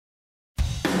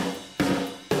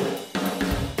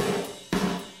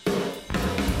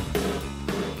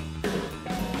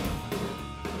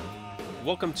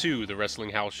Welcome to the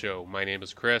Wrestling House Show. My name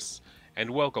is Chris,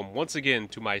 and welcome once again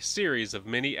to my series of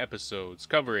mini episodes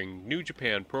covering New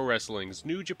Japan Pro Wrestling's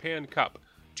New Japan Cup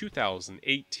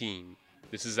 2018.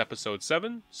 This is episode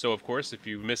 7, so of course, if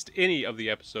you missed any of the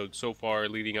episodes so far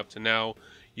leading up to now,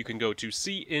 you can go to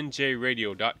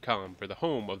cnjradio.com for the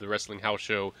home of the Wrestling House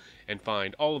Show and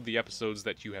find all of the episodes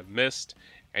that you have missed.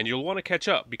 And you'll want to catch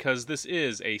up because this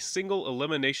is a single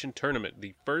elimination tournament,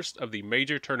 the first of the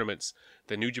major tournaments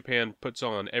that New Japan puts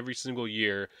on every single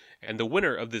year. And the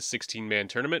winner of this 16-man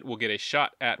tournament will get a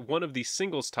shot at one of the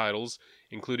singles titles,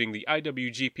 including the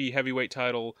IWGP Heavyweight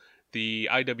title, the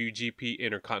IWGP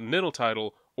Intercontinental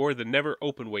title, or the Never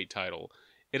Openweight title.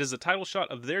 It is a title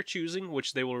shot of their choosing,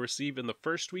 which they will receive in the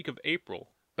first week of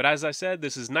April. But as I said,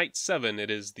 this is night 7. It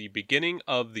is the beginning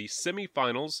of the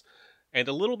semifinals, and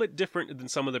a little bit different than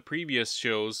some of the previous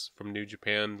shows from New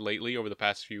Japan lately over the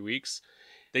past few weeks.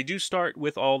 They do start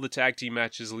with all the tag team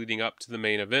matches leading up to the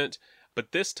main event,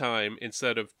 but this time,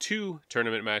 instead of 2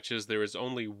 tournament matches, there is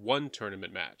only 1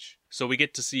 tournament match. So we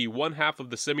get to see one half of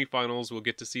the semifinals. We'll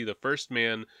get to see the first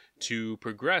man to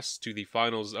progress to the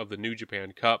finals of the New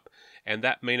Japan Cup, and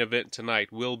that main event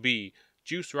tonight will be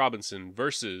Juice Robinson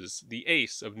versus the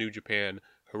ace of New Japan,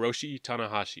 Hiroshi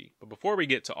Tanahashi. But before we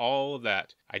get to all of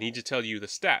that, I need to tell you the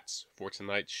stats for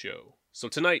tonight's show. So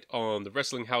tonight on the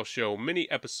Wrestling House Show mini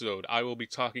episode, I will be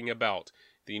talking about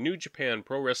the New Japan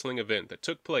Pro Wrestling event that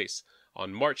took place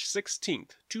on March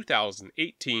 16th,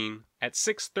 2018 at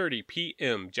 6:30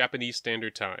 p.m. Japanese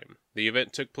Standard Time. The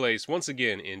event took place once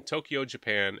again in Tokyo,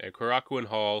 Japan at Korakuen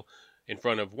Hall in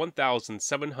front of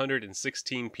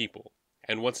 1,716 people.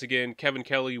 And once again, Kevin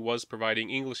Kelly was providing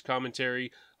English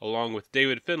commentary along with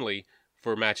David Finlay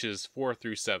for matches 4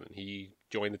 through 7. He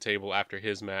joined the table after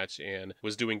his match and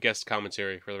was doing guest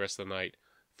commentary for the rest of the night.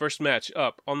 First match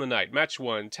up on the night, match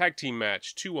 1, tag team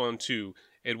match 2-on-2.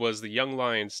 It was the Young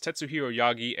Lions Tetsuhiro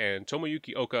Yagi and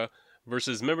Tomoyuki Oka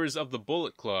versus members of the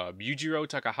Bullet Club, Yujiro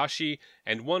Takahashi,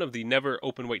 and one of the Never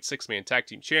Openweight 6-man tag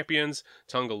team champions,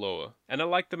 Tanga Loa. And I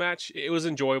liked the match. It was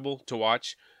enjoyable to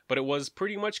watch, but it was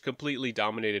pretty much completely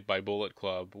dominated by Bullet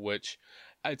Club, which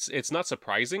it's not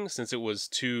surprising since it was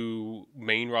 2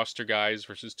 main roster guys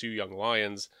versus 2 Young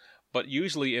Lions. But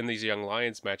usually in these Young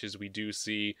Lions matches, we do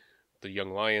see the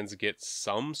Young Lions get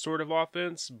some sort of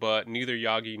offense, but neither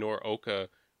Yagi nor Oka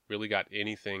really got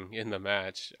anything in the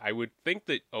match. I would think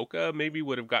that Oka maybe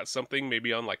would have got something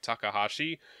maybe on like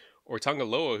Takahashi, or Tanga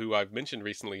Loa, who I've mentioned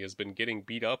recently has been getting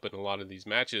beat up in a lot of these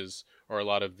matches, or a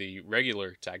lot of the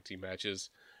regular tag team matches.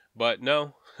 But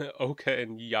no, Oka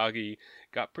and Yagi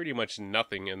got pretty much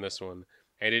nothing in this one.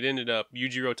 And it ended up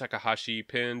Yujiro Takahashi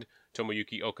pinned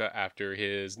Tomoyuki Oka after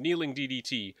his kneeling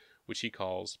DDT, which he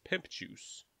calls Pimp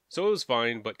Juice. So it was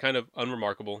fine, but kind of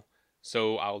unremarkable.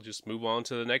 So I'll just move on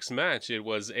to the next match. It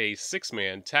was a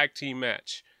 6-man tag team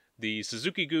match. The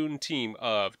Suzuki-gun team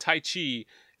of Taichi,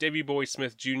 Davey Boy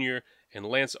Smith Jr., and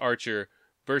Lance Archer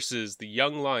versus the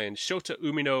Young Lions Shota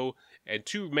Umino and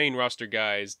 2 main roster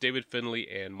guys, David Finlay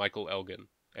and Michael Elgin.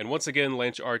 And once again,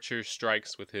 Lance Archer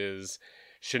strikes with his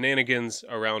shenanigans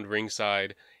around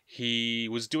ringside. He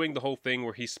was doing the whole thing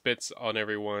where he spits on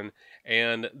everyone,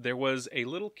 and there was a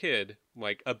little kid,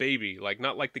 like a baby, like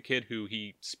not like the kid who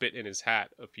he spit in his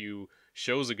hat a few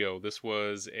shows ago. This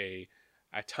was a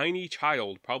tiny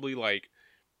child, probably like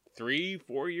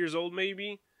 3-4 years old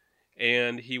maybe,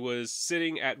 and he was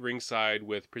sitting at ringside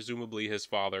with presumably his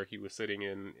father. He was sitting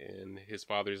in his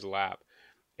father's lap,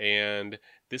 and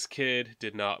this kid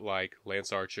did not like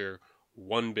Lance Archer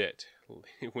one bit.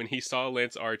 When he saw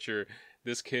Lance Archer,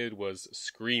 this kid was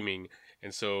screaming,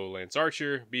 and so Lance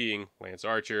Archer, being Lance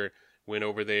Archer, went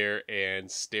over there and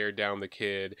stared down the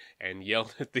kid and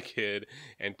yelled at the kid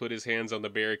and put his hands on the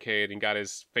barricade and got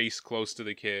his face close to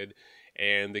the kid,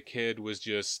 and the kid was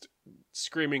just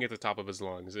screaming at the top of his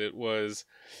lungs. It was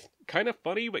kind of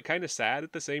funny but kind of sad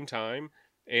at the same time,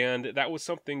 and that was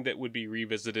something that would be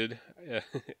revisited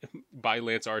by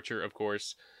Lance Archer, of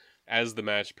course, as the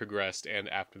match progressed and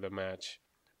after the match.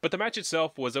 But the match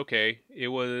itself was okay. It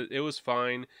was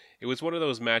fine. It was one of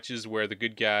those matches where the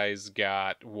good guys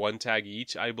got 1 tag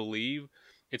each, I believe.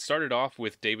 It started off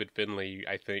with David Finlay,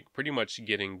 I think, pretty much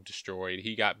getting destroyed.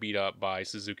 He got beat up by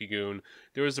Suzuki-gun.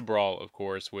 There was a brawl, of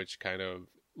course, which kind of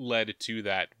led to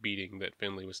that beating that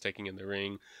Finlay was taking in the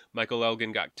ring. Michael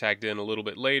Elgin got tagged in a little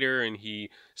bit later, and he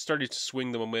started to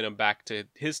swing the momentum back to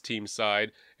his team's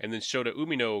side, and then Shota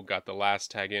Umino got the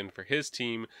last tag in for his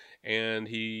team, and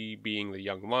he, being the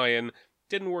Young Lion,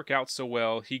 didn't work out so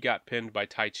well. He got pinned by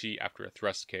Taichi after a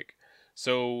thrust kick.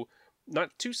 So,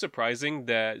 not too surprising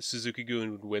that Suzuki-gun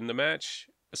would win the match,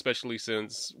 especially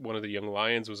since one of the Young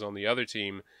Lions was on the other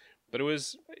team. But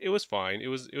it was fine. It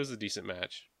was a decent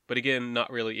match. But again, not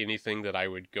really anything that I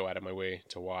would go out of my way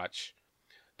to watch.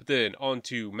 But then on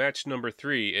to match number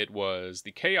 3, it was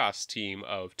the Chaos team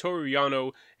of Toru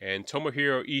Yano and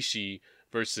Tomohiro Ishii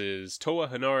versus Toa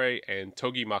Henare and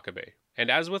Togi Makabe. And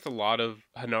as with a lot of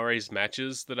Hanare's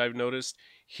matches that I've noticed,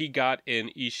 he got in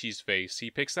Ishii's face.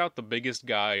 He picks out the biggest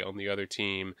guy on the other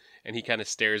team and he kind of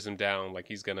stares him down like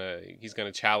he's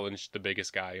gonna challenge the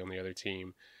biggest guy on the other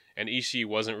team. And Ishii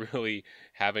wasn't really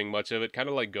having much of it, kind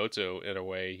of like Goto in a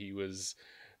way. He was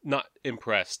not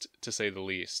impressed, to say the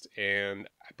least. And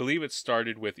I believe it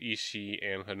started with Ishii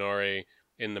and Henare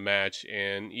in the match,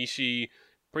 and Ishii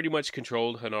pretty much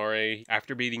controlled Henare.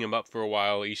 After beating him up for a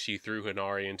while, Ishii threw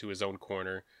Henare into his own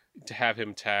corner to have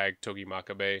him tag Togi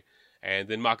Makabe. And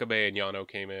then Makabe and Yano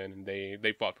came in, and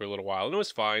they fought for a little while. And it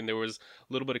was fine. There was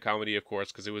a little bit of comedy, of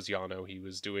course, because it was Yano. He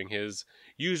was doing his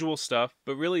usual stuff.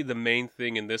 But really, the main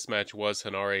thing in this match was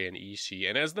Henare and Ishii.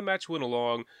 And as the match went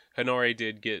along, Henare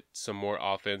did get some more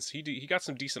offense. He got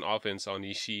some decent offense on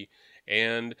Ishii.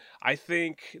 And I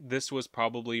think this was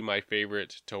probably my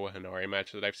favorite Toa Henare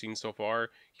match that I've seen so far.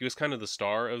 He was kind of the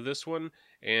star of this one.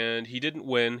 And he didn't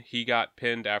win. He got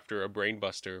pinned after a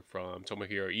brainbuster from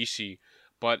Tomohiro Ishii.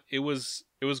 But it was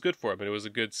good for him, and it was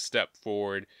a good step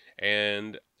forward.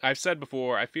 And I've said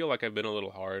before, I feel like I've been a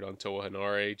little hard on Toa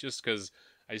Henare just because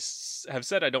have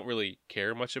said I don't really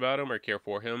care much about him or care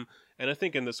for him. And I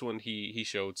think in this one he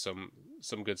showed some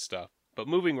good stuff. But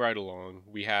moving right along,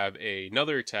 we have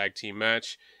another tag team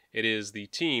match. It is the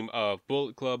team of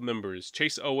Bullet Club members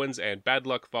Chase Owens and Bad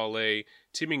Luck Fale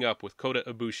teaming up with Kota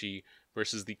Ibushi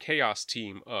versus the Chaos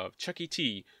team of Chucky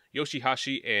T,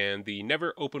 Yoshihashi, and the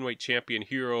never openweight champion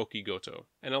Hirooki Goto.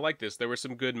 And I like this. There were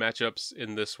some good matchups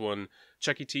in this one.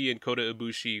 Chucky T and Kota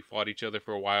Ibushi fought each other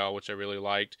for a while, which I really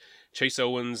liked. Chase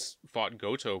Owens fought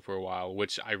Goto for a while,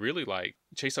 which I really liked.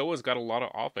 Chase Owens got a lot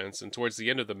of offense, and towards the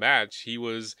end of the match,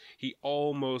 he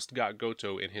almost got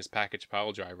Goto in his package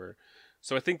pile driver.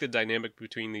 So I think the dynamic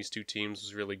between these two teams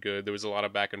was really good. There was a lot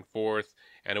of back and forth,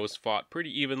 and it was fought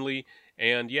pretty evenly.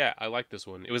 And yeah, I like this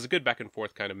one. It was a good back and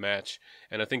forth kind of match,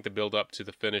 and I think the build up to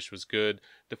the finish was good.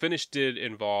 The finish did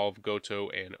involve Goto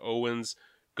and Owens.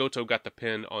 Goto got the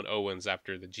pin on Owens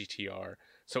after the GTR.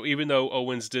 So even though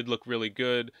Owens did look really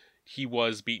good, he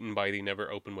was beaten by the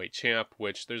never openweight champ,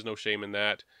 which there's no shame in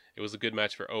that. It was a good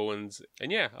match for Owens,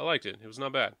 and yeah, I liked it. It was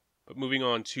not bad. But moving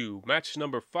on to match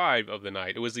number 5 of the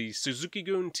night, it was the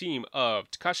Suzuki-gun team of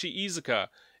Takashi Iizuka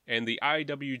and the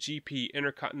IWGP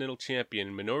Intercontinental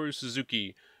Champion Minoru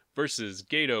Suzuki versus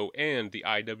Gedo and the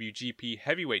IWGP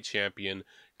Heavyweight Champion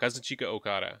Kazuchika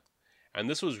Okada. And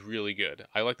this was really good.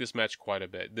 I like this match quite a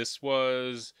bit.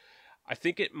 I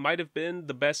think it might have been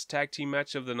the best tag team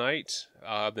match of the night.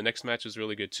 The next match was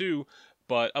really good too,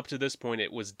 but up to this point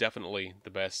it was definitely the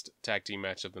best tag team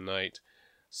match of the night.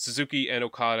 Suzuki and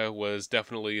Okada was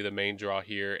definitely the main draw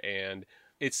here, and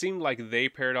it seemed like they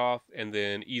paired off, and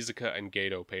then Iizuka and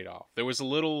Gedo paid off. There was a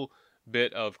little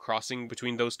bit of crossing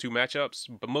between those two matchups,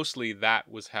 but mostly that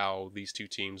was how these two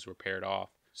teams were paired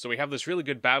off. So we have this really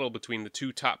good battle between the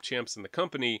two top champs in the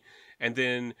company, and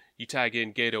then you tag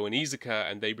in Gedo and Iizuka,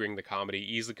 and they bring the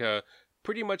comedy. Iizuka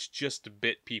pretty much just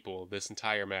bit people this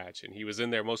entire match, and he was in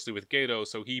there mostly with Gedo,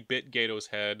 so he bit Gedo's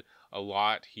head a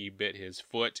lot. He bit his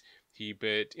foot. He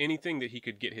bit anything that he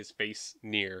could get his face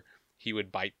near, he would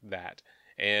bite that.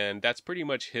 And that's pretty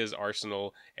much his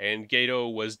arsenal, and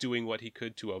Gedo was doing what he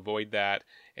could to avoid that,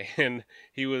 and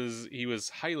he was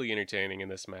highly entertaining in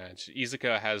this match.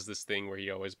 Iizuka has this thing where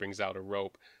he always brings out a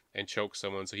rope and chokes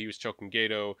someone, so he was choking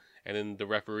Gedo, and then the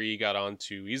referee got on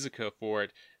to Iizuka for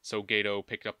it, so Gedo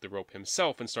picked up the rope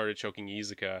himself and started choking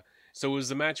Iizuka. So it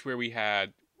was a match where we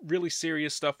had really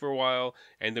serious stuff for a while,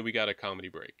 and then we got a comedy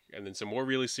break, and then some more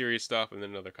really serious stuff, and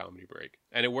then another comedy break.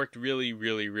 And it worked really,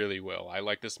 really, really well. I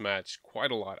like this match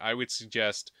quite a lot. I would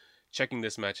suggest checking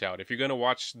this match out. If you're going to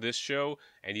watch this show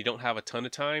and you don't have a ton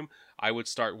of time, I would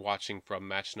start watching from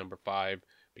match number 5,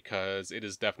 because it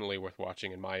is definitely worth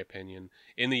watching in my opinion.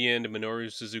 In the end,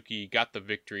 Minoru Suzuki got the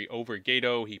victory over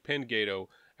Gedo. He pinned Gedo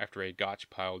after a gotch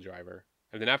pile driver.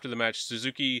 And then after the match,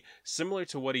 Suzuki, similar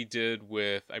to what he did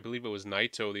with, I believe it was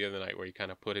Naito the other night, where he kind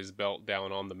of put his belt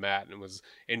down on the mat and was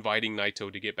inviting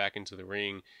Naito to get back into the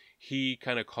ring, he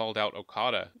kind of called out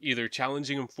Okada, either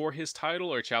challenging him for his title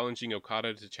or challenging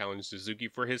Okada to challenge Suzuki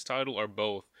for his title, or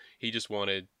both. He just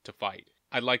wanted to fight.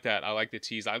 I like that. I like the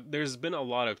tease. There's been a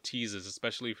lot of teases,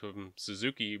 especially from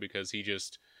Suzuki, because he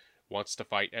just wants to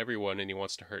fight everyone and he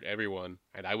wants to hurt everyone.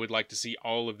 And I would like to see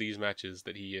all of these matches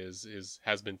that he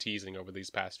has been teasing over these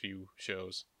past few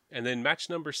shows. And then match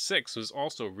number 6 was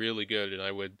also really good, and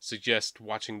I would suggest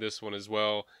watching this one as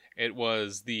well. It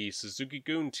was the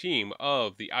Suzuki-gun team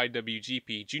of the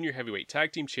IWGP Junior Heavyweight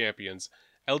Tag Team Champions,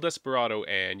 El Desperado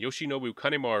and Yoshinobu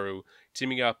Kanemaru,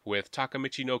 teaming up with Taka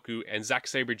Michinoku and Zack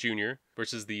Sabre Jr.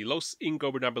 versus the Los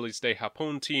Ingobernables de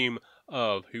Japón team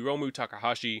of Hiromu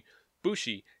Takahashi,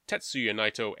 Bushi, Tetsuya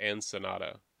Naito, and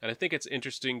Sanada. And I think it's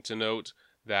interesting to note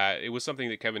that it was something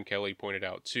that Kevin Kelly pointed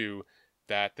out too,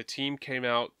 that the team came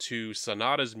out to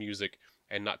Sanada's music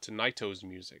and not to Naito's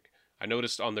music. I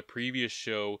noticed on the previous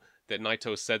show that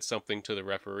Naito said something to the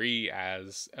referee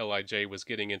as LIJ was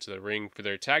getting into the ring for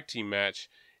their tag team match,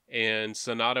 and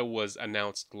Sanada was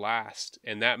announced last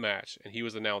in that match, and he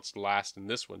was announced last in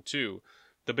this one too.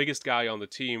 The biggest guy on the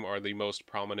team, or the most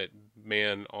prominent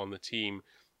man on the team,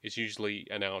 is usually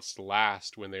announced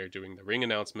last when they're doing the ring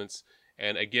announcements,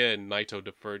 and again, Naito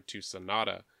deferred to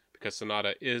Sanada, because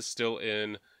Sanada is still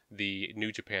in the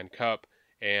New Japan Cup,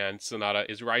 and Sanada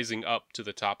is rising up to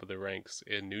the top of the ranks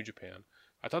in New Japan.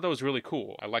 I thought that was really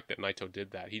cool. I like that Naito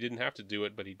did that. He didn't have to do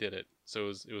it, but he did it. So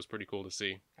it was pretty cool to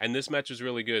see. And this match was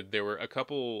really good. There were a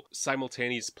couple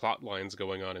simultaneous plot lines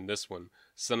going on in this one.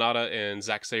 Sanada and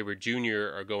Zack Sabre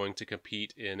Jr. are going to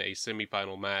compete in a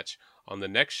semifinal match on the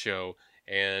next show,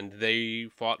 and they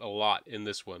fought a lot in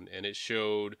this one. And it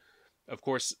showed, of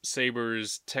course,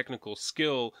 Sabre's technical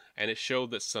skill, and it showed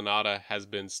that Sanada has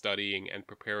been studying and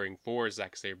preparing for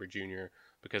Zack Sabre Jr.,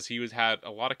 because he had a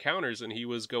lot of counters and he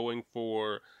was going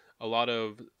for a lot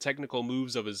of technical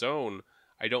moves of his own.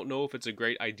 I don't know if it's a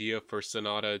great idea for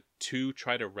Sanada to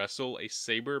try to wrestle a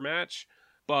Sabre match,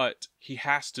 but he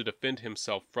has to defend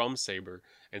himself from Sabre,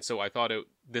 and so I thought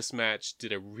this match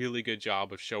did a really good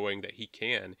job of showing that he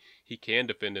can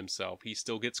defend himself. He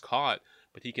still gets caught,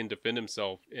 but he can defend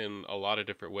himself in a lot of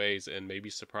different ways and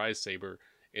maybe surprise Sabre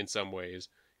in some ways,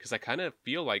 because I kind of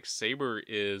feel like Sabre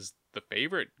is the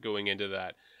favorite going into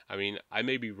that. I mean, I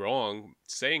may be wrong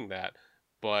saying that,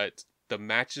 but the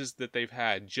matches that they've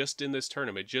had just in this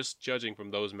tournament, just judging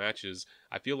from those matches,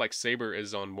 I feel like Sabre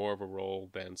is on more of a roll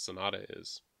than Sanada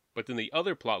is. But then the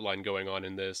other plot line going on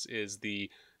in this is the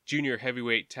Junior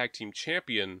Heavyweight Tag Team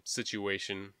Champion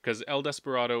situation, because El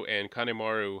Desperado and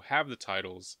Kanemaru have the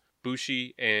titles.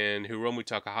 Bushi and Hiromu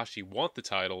Takahashi want the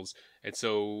titles, and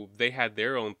so they had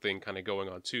their own thing kind of going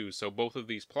on too. So both of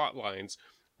these plot lines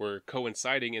were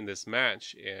coinciding in this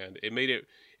match, and it made it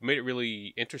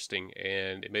really interesting,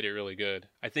 and it made it really good.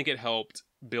 I think it helped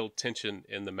build tension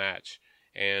in the match,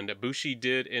 and Bushi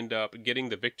did end up getting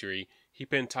the victory. He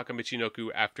pinned Taka Michinoku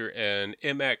after an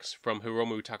MX from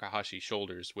Hiromu Takahashi's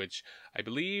shoulders, which I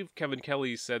believe Kevin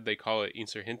Kelly said they call it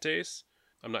insurgentes.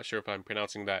 I'm not sure if I'm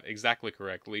pronouncing that exactly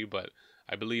correctly, but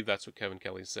I believe that's what Kevin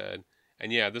Kelly said.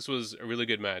 And yeah, this was a really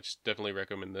good match. Definitely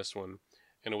recommend this one.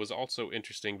 And it was also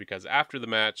interesting because after the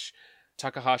match,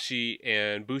 Takahashi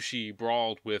and Bushi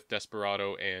brawled with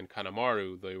Desperado and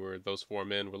Kanemaru. Those four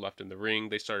men were left in the ring.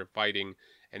 They started fighting,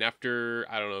 and after,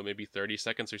 I don't know, maybe 30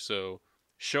 seconds or so,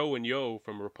 Sho and Yo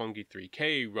from Roppongi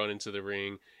 3K run into the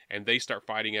ring, and they start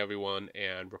fighting everyone,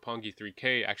 and Roppongi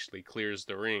 3K actually clears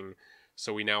the ring.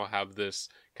 So we now have this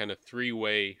kind of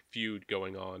three-way feud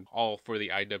going on, all for the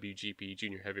IWGP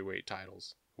Junior Heavyweight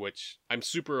titles, which I'm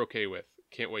super okay with.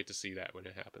 Can't wait to see that when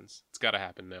it happens. It's got to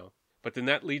happen now. But then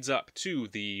that leads up to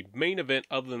the main event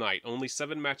of the night. Only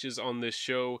 7 matches on this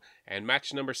show, and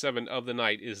match number 7 of the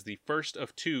night is the first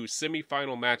of 2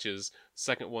 semi-final matches. The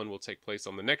second one will take place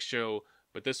on the next show,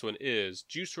 but this one is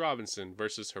Juice Robinson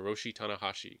versus Hiroshi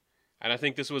Tanahashi. And I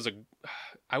think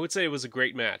I would say it was a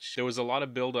great match. There was a lot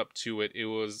of build up to it. It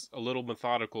was a little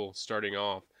methodical starting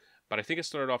off, but I think it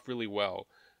started off really well.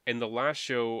 In the last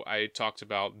show, I talked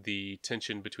about the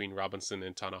tension between Robinson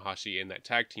and Tanahashi in that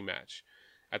tag team match.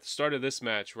 At the start of this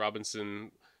match,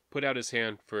 Robinson put out his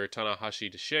hand for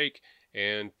Tanahashi to shake,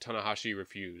 and Tanahashi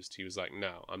refused. He was like,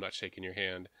 "No, I'm not shaking your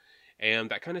hand." And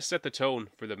that kind of set the tone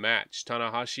for the match.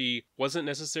 Tanahashi wasn't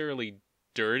necessarily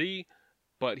dirty,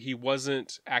 but he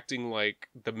wasn't acting like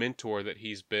the mentor that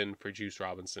he's been for Juice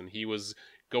Robinson. He was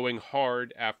going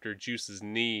hard after Juice's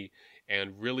knee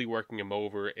and really working him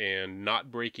over and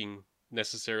not breaking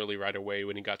necessarily right away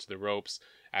when he got to the ropes.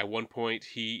 At one point,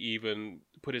 he even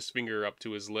put his finger up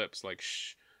to his lips like,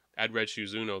 shh. Red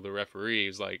Shizuno, the referee,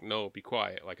 was like, "No, be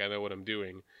quiet. Like, I know what I'm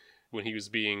doing," when he was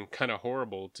being kind of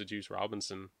horrible to Juice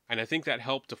Robinson. And I think that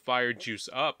helped to fire Juice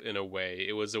up in a way.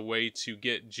 It was a way to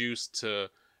get Juice to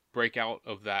break out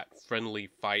of that friendly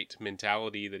fight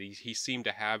mentality that he seemed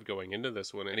to have going into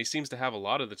this one, and he seems to have a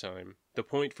lot of the time. The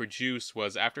point for Juice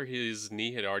was after his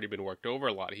knee had already been worked over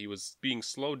a lot, he was being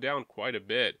slowed down quite a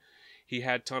bit. He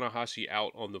had Tanahashi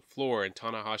out on the floor, and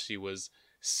Tanahashi was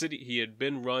he had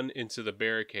been run into the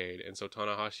barricade, and so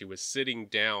Tanahashi was sitting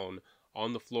down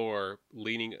on the floor,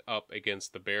 leaning up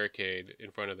against the barricade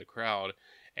in front of the crowd,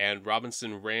 and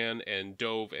Robinson ran and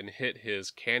dove and hit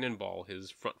his cannonball, his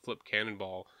front flip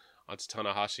cannonball, onto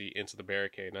Tanahashi into the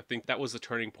barricade. And I think that was the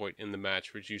turning point in the match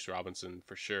for Juice Robinson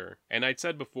for sure. And I'd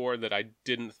said before that I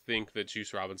didn't think that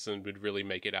Juice Robinson would really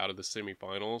make it out of the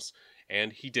semifinals,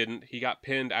 and he didn't. He got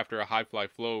pinned after a high fly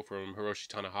flow from Hiroshi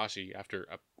Tanahashi, after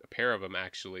a pair of them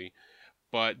actually.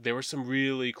 But there were some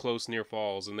really close near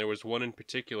falls, and there was one in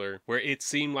particular where it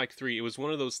seemed like 3. It was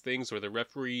one of those things where the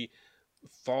referee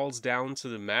falls down to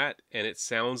the mat and it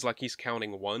sounds like he's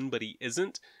counting 1, but he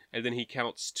isn't, and then he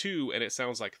counts 2 and it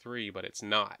sounds like 3, but it's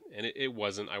not. And it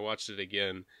wasn't. I watched it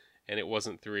again and it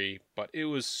wasn't 3, but it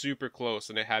was super close,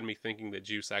 and it had me thinking that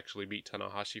Juice actually beat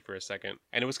Tanahashi for a second.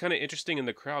 And it was kind of interesting in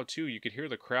the crowd too. You could hear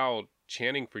the crowd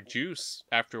chanting for Juice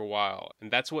after a while,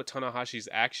 and that's what Tanahashi's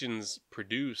actions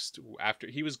produced. After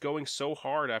he was going so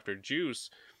hard after Juice,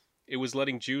 it was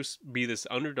letting Juice be this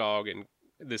underdog and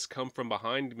this come from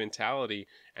behind mentality,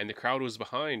 and the crowd was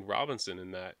behind Robinson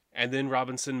in that. And then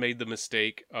Robinson made the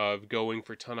mistake of going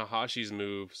for Tanahashi's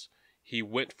moves. He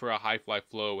went for a high fly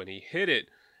flow and he hit it,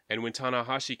 and when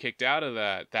Tanahashi kicked out of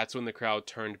that, that's when the crowd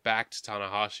turned back to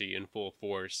Tanahashi in full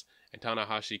force, and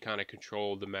Tanahashi kind of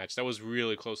controlled the match. That was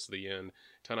really close to the end.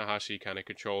 Tanahashi kind of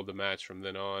controlled the match from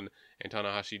then on, and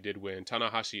Tanahashi did win.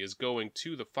 Tanahashi is going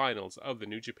to the finals of the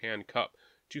New Japan Cup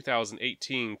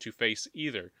 2018 to face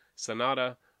either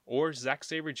Sanada or Zack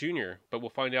Sabre Jr., but we'll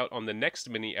find out on the next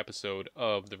mini episode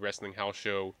of the Wrestling House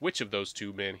Show which of those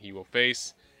two men he will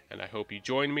face. And I hope you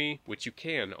join me, which you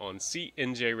can on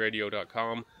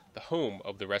cnjradio.com, the home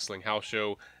of the Wrestling House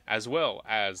Show, as well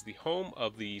as the home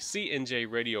of the CNJ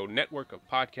Radio network of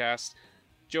podcasts,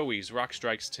 Joey's Rock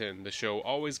Strikes 10, the show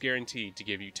always guaranteed to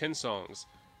give you 10 songs,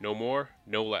 no more,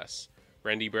 no less.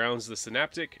 Randy Brown's The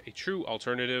Synaptic, a true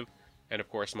alternative, and of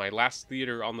course my last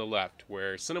theater on the left,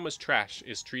 where cinema's trash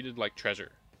is treated like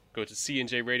treasure. Go to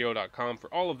cnjradio.com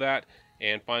for all of that,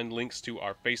 and find links to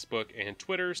our Facebook and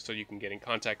Twitter so you can get in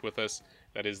contact with us.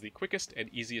 That is the quickest and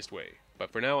easiest way.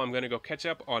 But for now, I'm going to go catch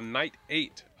up on Night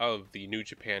 8 of the New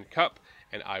Japan Cup,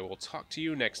 and I will talk to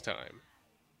you next time.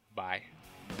 Bye.